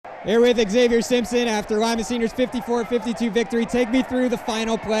Here with Xavier Simpson after Lima Senior's 54-52 victory. Take me through the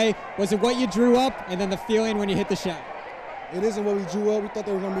final play. Was it what you drew up and then the feeling when you hit the shot? It isn't what we drew up. We thought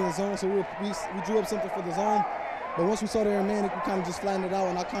they were going to be in zone, so we drew up something for the zone. But once we saw their man, we kind of just flattened it out,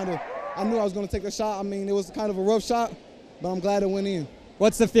 and I knew I was going to take the shot. I mean, it was kind of a rough shot, but I'm glad it went in.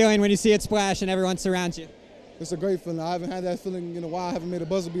 What's the feeling when you see it splash and everyone surrounds you? It's a great feeling. I haven't had that feeling in a while. I haven't made a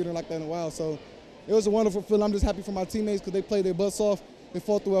buzzer beater like that in a while, so it was a wonderful feeling. I'm just happy for my teammates because they played their butts off. They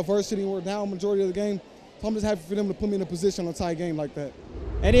fought through adversity and were down majority of the game. So I'm just happy for them to put me in a position on a tie game like that.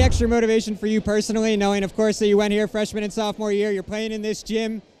 Any extra motivation for you personally, knowing, of course, that you went here freshman and sophomore year, you're playing in this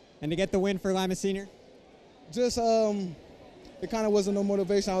gym, and to get the win for Lima Senior? Just, it kind of wasn't no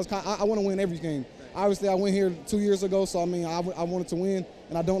motivation. I want to win every game. Obviously, I went here 2 years ago, so I mean, I wanted to win,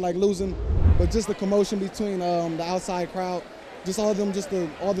 and I don't like losing. But just the commotion between the outside crowd, just all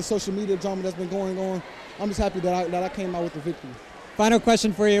the social media drama that's been going on, I'm just happy that I came out with the victory. Final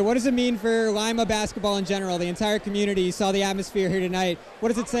question for you. What does it mean for Lima basketball in general, the entire community? You saw the atmosphere here tonight. What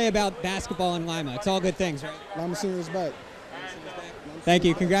does it say about basketball in Lima? It's all good things, right? Lima Senior is back. Thank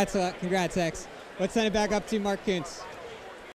you. Congrats, X. Let's send it back up to Mark Kuntz.